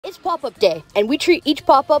It's pop-up day, and we treat each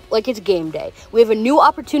pop-up like it's game day. We have a new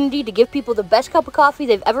opportunity to give people the best cup of coffee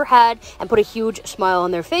they've ever had and put a huge smile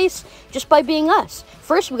on their face just by being us.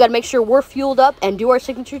 First, we gotta make sure we're fueled up and do our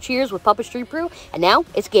signature cheers with Papa Street Brew, and now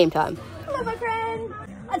it's game time. Hello, my friend.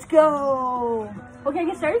 Let's go. What can I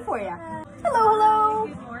get started for you? Hello.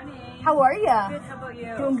 Good morning. How are ya? Good, how about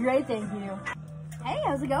you? Doing great, thank you. Hey,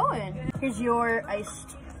 how's it going? Here's your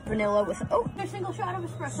iced vanilla with a single shot of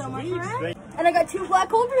espresso, my friend. And I got 2 black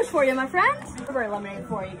cold brews for you, my friend. Strawberry lemonade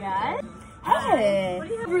for you guys. Hey, what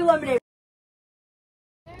do you have? Brew lemonade.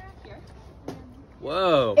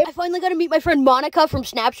 Whoa. I finally got to meet my friend Monica from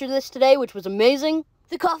Snapchat this today, which was amazing.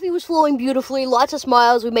 The coffee was flowing beautifully, lots of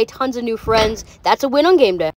smiles, we made tons of new friends. That's a win on game day.